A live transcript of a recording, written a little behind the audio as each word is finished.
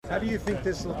How do you think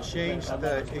this will change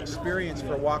the experience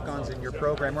for walk-ons in your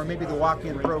program, or maybe the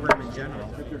walk-in program in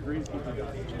general?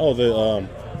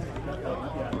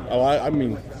 I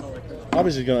mean,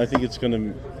 obviously, I think it's going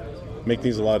to make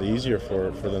things a lot easier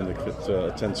for them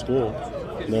to attend school,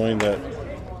 knowing that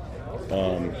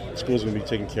school is going to be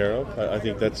taken care of. I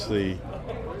think that's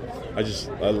I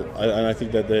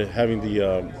think that they're having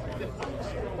the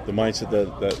mindset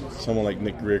that someone like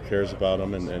Nick Greer cares about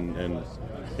them and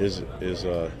is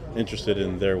interested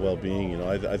in their well-being.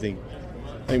 I think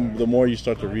the more you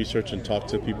start to research and talk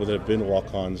to people that have been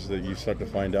walk-ons, that you start to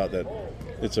find out that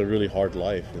it's a really hard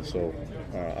life. And so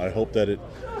I hope that it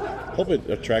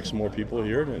attracts more people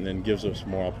here and then gives us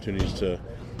more opportunities to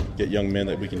get young men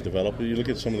that we can develop. You look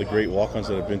at some of the great walk-ons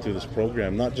that have been through this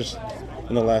program, not just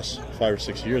in the last 5 or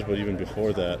 6 years, but even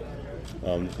before that.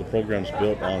 The program's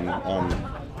built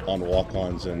on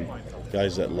walk-ons and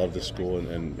guys that love the school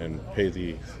and pay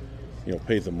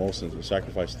the most and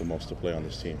sacrifice the most to play on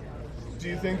this team. Do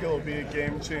you think it'll be a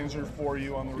game changer for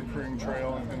you on the recruiting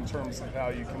trail in terms of how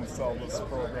you can sell this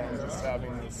program, just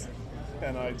having this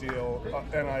NIL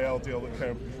deal that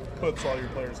kind of puts all your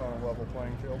players on a level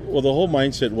playing field? Well, the whole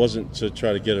mindset wasn't to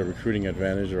try to get a recruiting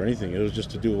advantage or anything. It was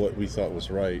just to do what we thought was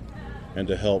right and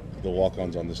to help the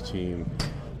walk-ons on this team.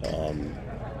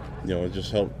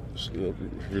 Just help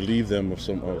relieve them of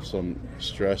some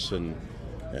stress and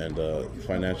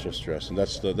financial stress, and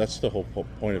that's the whole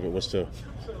point of it, was to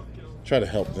try to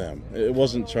help them. It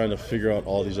wasn't trying to figure out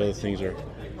all these other things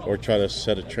or try to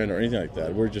set a trend or anything like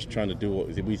that. We're just trying to do what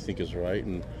we think is right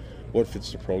and what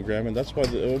fits the program, and that's why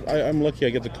I'm lucky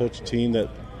I get to coach a team that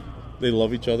they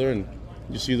love each other, and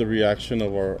you see the reaction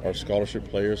of our scholarship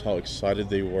players, how excited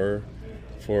they were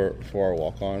for our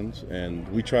walk-ons, and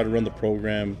we try to run the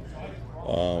program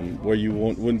where you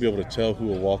wouldn't be able to tell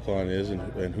who a walk-on is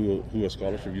and who a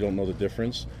scholarship. You don't know the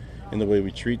difference in the way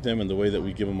we treat them and the way that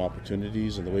we give them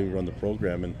opportunities and the way we run the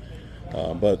program. And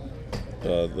but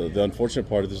the unfortunate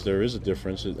part of this, there is a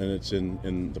difference, and it's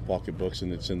in the pocketbooks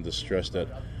and it's in the stress that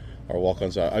our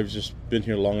walk-ons. I've just been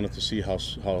here long enough to see how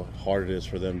hard it is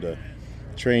for them to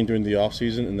train during the off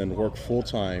season and then work full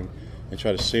time and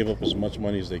try to save up as much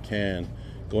money as they can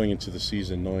going into the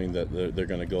season, knowing that they're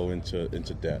going to go into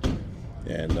debt.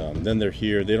 And then they're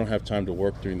here. They don't have time to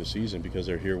work during the season because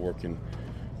they're here working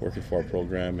for our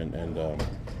program.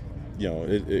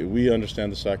 We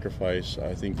understand the sacrifice.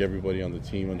 I think everybody on the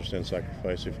team understands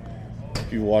sacrifice. If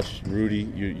you watch Rudy,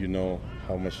 you know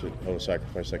how much of a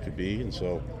sacrifice that could be. And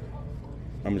so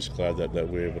I'm just glad that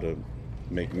we're able to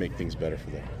make things better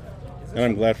for them. And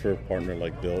I'm glad for a partner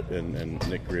like Built and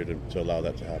Nick Greer to allow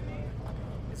that to happen.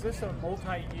 Is this a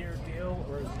multi-year deal,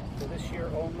 or is it for this year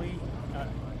only?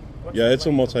 It's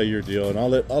a multi-year deal, and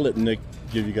I'll let Nick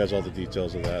give you guys all the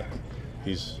details of that.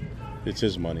 It's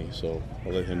his money, so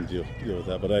I'll let him deal with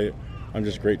that. But I'm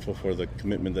just grateful for the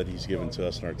commitment that he's given to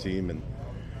us and our team, and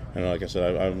like I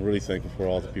said, I'm really thankful for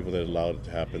all the people that allowed it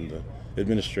to happen, the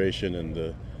administration and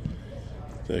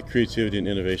the creativity and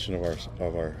innovation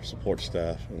of our support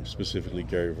staff, and specifically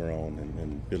Gary Verone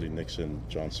and Billy Nixon,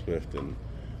 John Swift, and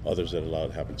others that allowed it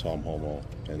to happen, Tom Homo,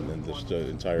 and then just the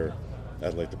entire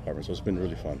athletic department. So it's been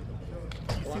really fun.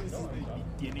 Do you think this is the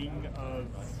beginning of,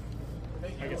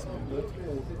 I guess,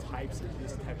 multiple types of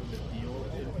this type of a deal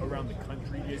around the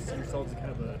country? Do you see yourselves as kind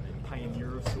of a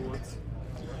pioneer of sorts?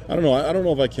 I don't know. I don't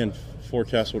know if I can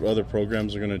forecast what other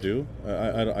programs are going to do.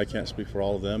 I can't speak for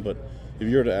all of them, but if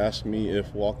you were to ask me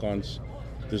if walk-ons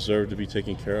deserve to be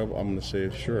taken care of, I'm going to say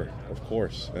sure, of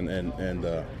course. And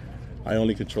I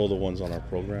only control the ones on our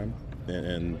program,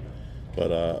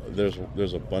 but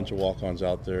there's a bunch of walk-ons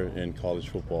out there in college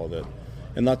football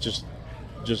and not just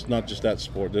that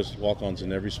sport. There's walk-ons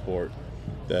in every sport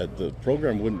that the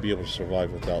program wouldn't be able to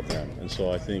survive without them. And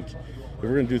so I think if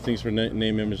we're going to do things for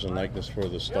name, image, and likeness for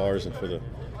the stars and for the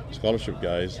scholarship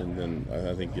guys, and then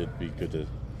I think it'd be good to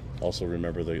also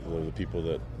remember the people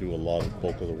that do a lot of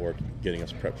bulk of the work, getting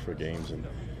us prepped for games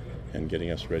and getting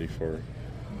us ready for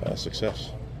success.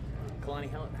 Kalani,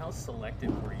 how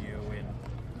selective were you in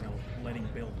letting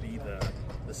Bill be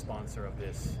the sponsor of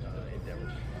this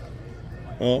endeavor?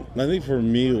 Well, I think for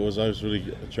me I was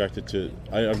really attracted to.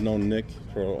 I've known Nick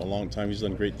for a long time. He's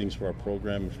done great things for our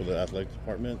program and for the athletic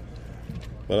department.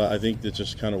 But I think it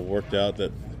just kind of worked out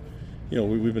that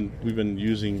we've been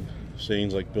using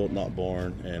sayings like "built, not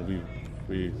born," and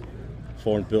we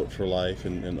formed "Built for Life"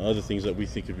 and other things that we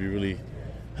think would be really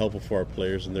helpful for our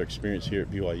players and their experience here at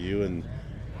BYU.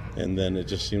 And then it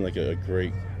just seemed like a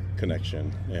great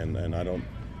connection. And I don't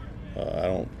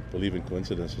believe in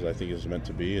coincidences. I think it's meant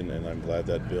to be, and I'm glad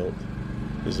that Built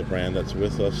is the brand that's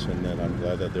with us, and then I'm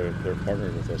glad that they're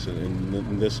partnering with us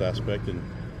in this aspect, and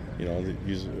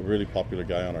he's a really popular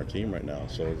guy on our team right now.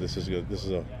 So this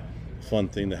is a fun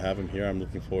thing to have him here. I'm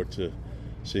looking forward to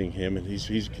seeing him, and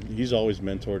he's always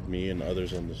mentored me and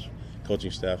others on this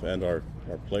coaching staff and our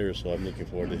players. So I'm looking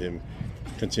forward to him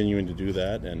continuing to do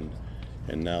that. And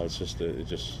now it's just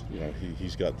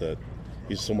he's got that.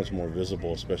 He's so much more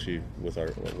visible, especially with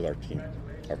our team,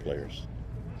 our players.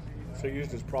 So you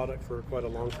used his product for quite a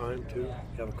long time too.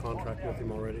 You have a contract with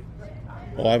him already.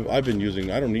 Well, I've been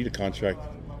using. I don't need a contract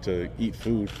to eat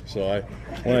food. So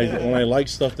when I like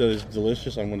stuff that is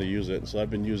delicious, I'm going to use it. And so I've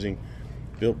been using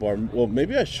Built Bar. Well,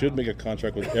 maybe I should make a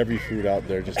contract with every food out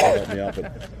there just to help me out.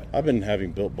 But I've been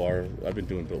having Built Bar. I've been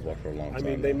doing Built Bar for a long time. I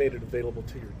mean, they made it available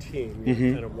to your team,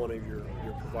 kind of one of your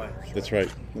providers.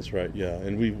 Right? That's right. Yeah,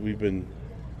 and we've been.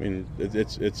 I mean,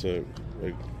 it's a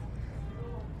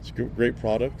great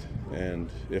product, and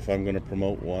if I'm going to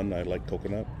promote one, I like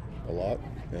coconut a lot,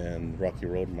 and Rocky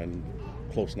Road, my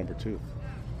close number 2.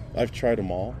 I've tried them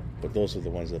all, but those are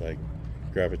the ones that I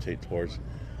gravitate towards.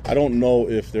 I don't know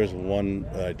if there's one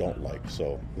that I don't like,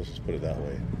 so let's just put it that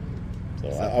way. So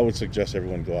I would suggest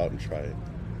everyone go out and try it.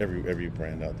 Every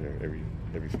brand out there,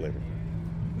 every flavor.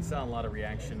 We saw a lot of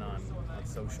reaction on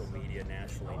social media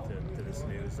nationally to this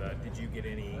news. Did you get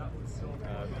any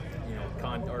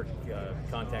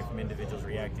contact from individuals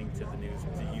reacting to the news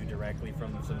to you directly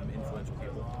from some influential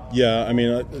people? Yeah, I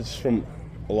mean, it's from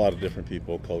a lot of different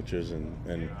people, coaches,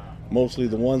 and mostly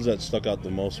the ones that stuck out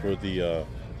the most were the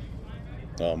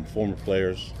former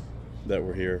players that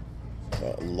were here.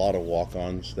 A lot of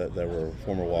walk-ons that were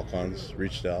former walk-ons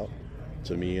reached out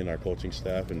to me and our coaching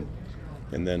staff, and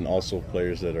then also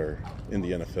players that are in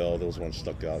the NFL. Those ones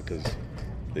stuck out because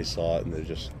they saw it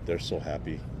and they're so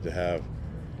happy to have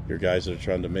your guys that are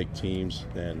trying to make teams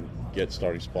and get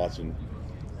starting spots and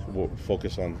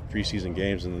focus on preseason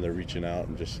games, and then they're reaching out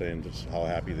and just saying just how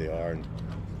happy they are, and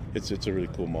it's a really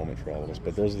cool moment for all of us.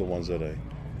 But those are the ones that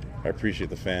I appreciate,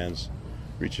 the fans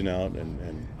reaching out,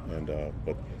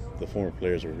 but the former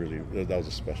players were really, that was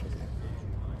a special thing.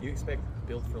 Do you expect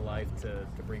Built for Life to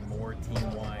bring more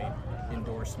team-wide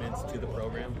endorsements to the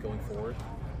program going forward?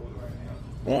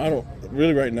 Well, I don't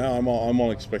really right now. I'm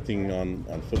all expecting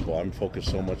on football. I'm focused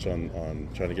so much on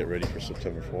trying to get ready for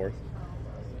September 4th.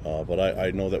 But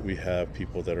I know that we have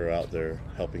people that are out there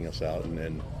helping us out,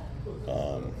 and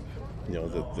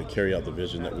that carry out the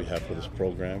vision that we have for this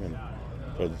program and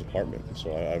for the department. And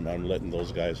so I'm letting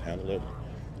those guys handle it,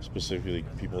 specifically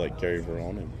people like Gary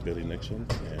Verone and Billy Nixon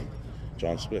and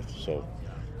John Swift. So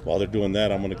while they're doing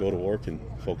that, I'm going to go to work and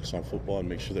focus on football and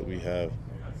make sure that we have,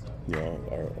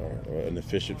 an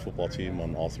efficient football team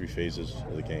on all 3 phases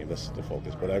of the game. That's the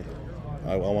focus. But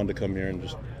I wanted to come here and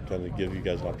just kind of give you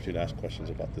guys an opportunity to ask questions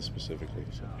about this specifically.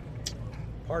 So.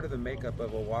 Part of the makeup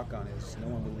of a walk-on is no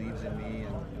one believes in me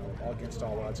and all against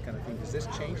all odds kind of thing. Does this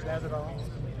change that at all?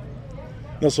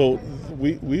 No, so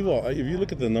we've all, if you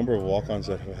look at the number of walk-ons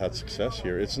that have had success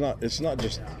here, it's not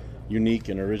just unique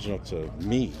and original to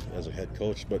me as a head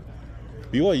coach, but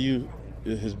BYU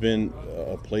has been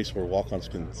a place where walk-ons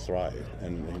can thrive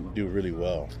and do really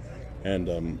well.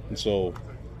 And so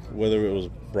whether it was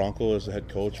Bronco as the head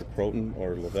coach or Proton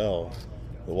or Lavelle,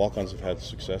 the walk-ons have had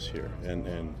success here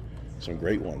and some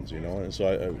great ones, And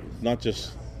so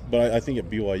I think at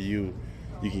BYU,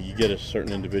 you get a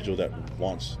certain individual that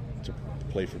wants to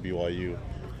play for BYU,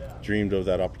 dreamed of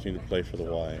that opportunity to play for the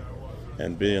Y,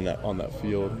 and being on that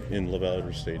field in Lavelle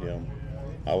Edwards Stadium,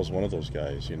 I was one of those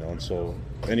guys, And so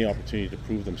any opportunity to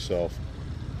prove themselves,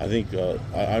 I think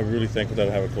I'm really thankful that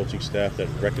I have a coaching staff that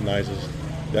recognizes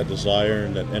that desire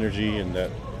and that energy and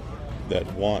that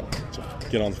want to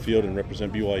get on the field and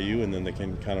represent BYU, and then they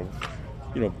can kind of,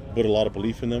 put a lot of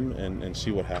belief in them and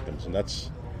see what happens. And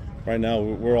that's, right now,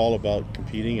 we're all about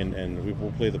competing, and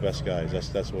we'll play the best guys.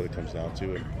 That's what it comes down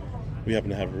to. And we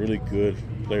happen to have really good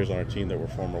players on our team that were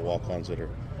former walk-ons that are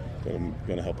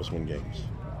going to help us win games.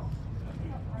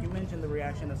 You mentioned the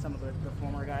reaction of some of the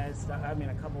former guys. I mean,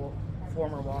 a couple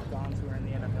former walk-ons who are in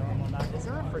the NFL and whatnot. Is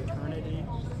there a fraternity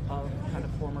of kind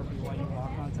of former BYU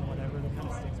walk-ons and whatever that kind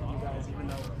of sticks with you guys, even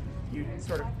though you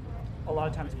sort of a lot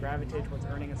of times gravitate towards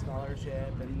earning a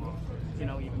scholarship and,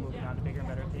 even moving on to bigger and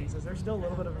better things? Is there still a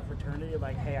little bit of a fraternity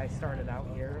like, hey, I started out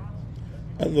here?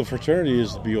 The fraternity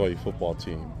is the BYU football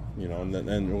team,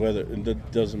 and whether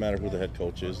it doesn't matter who the head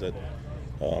coach is, that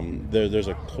there's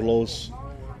a close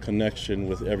connection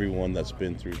with everyone that's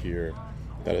been through here,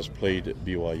 that has played at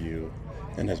BYU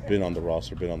and has been on the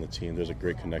roster, been on the team. There's a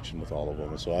great connection with all of them,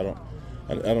 and so I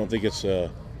don't think it's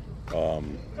a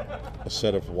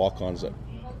set of walk-ons that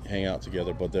hang out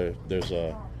together, but there's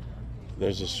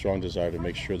a strong desire to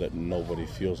make sure that nobody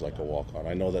feels like a walk-on.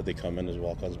 I know that they come in as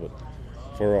walk-ons, but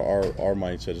for our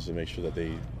mindset is to make sure that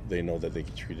they know that they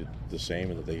get treated the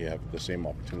same and that they have the same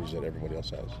opportunities that everybody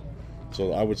else has.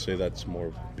 So I would say that's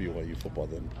more BYU football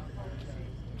than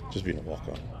just being a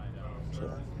walk-on. So.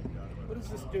 What does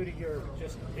this do to your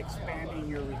just expanding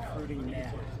your recruiting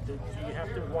net? Do you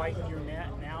have to widen your net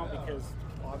now because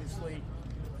obviously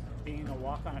being a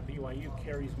walk-on at BYU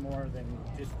carries more than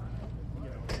just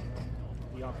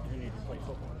the opportunity to play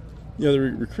football? Yeah, the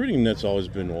recruiting net's always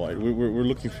been wide. We're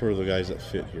looking for the guys that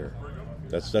fit here.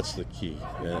 That's the key,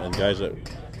 and guys that,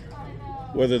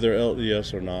 whether they're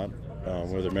LDS or not,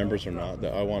 whether they're members or not,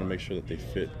 that I want to make sure that they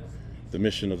fit the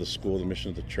mission of the school, the mission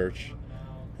of the church,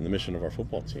 and the mission of our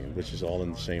football team, which is all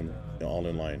in the same, all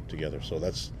in line together. So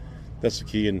that's the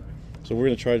key, and so we're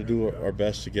going to try to do our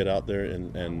best to get out there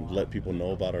and let people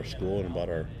know about our school and about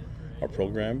our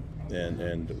program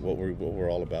and what we're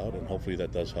all about, and hopefully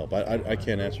that does help. I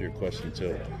can't answer your question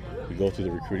until we go through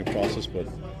the recruiting process, but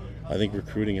I think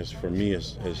recruiting has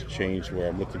changed, where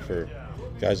I'm looking for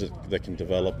guys that can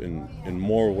develop in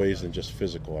more ways than just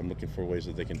physical. I'm looking for ways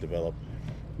that they can develop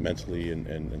mentally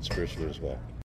and spiritually as well.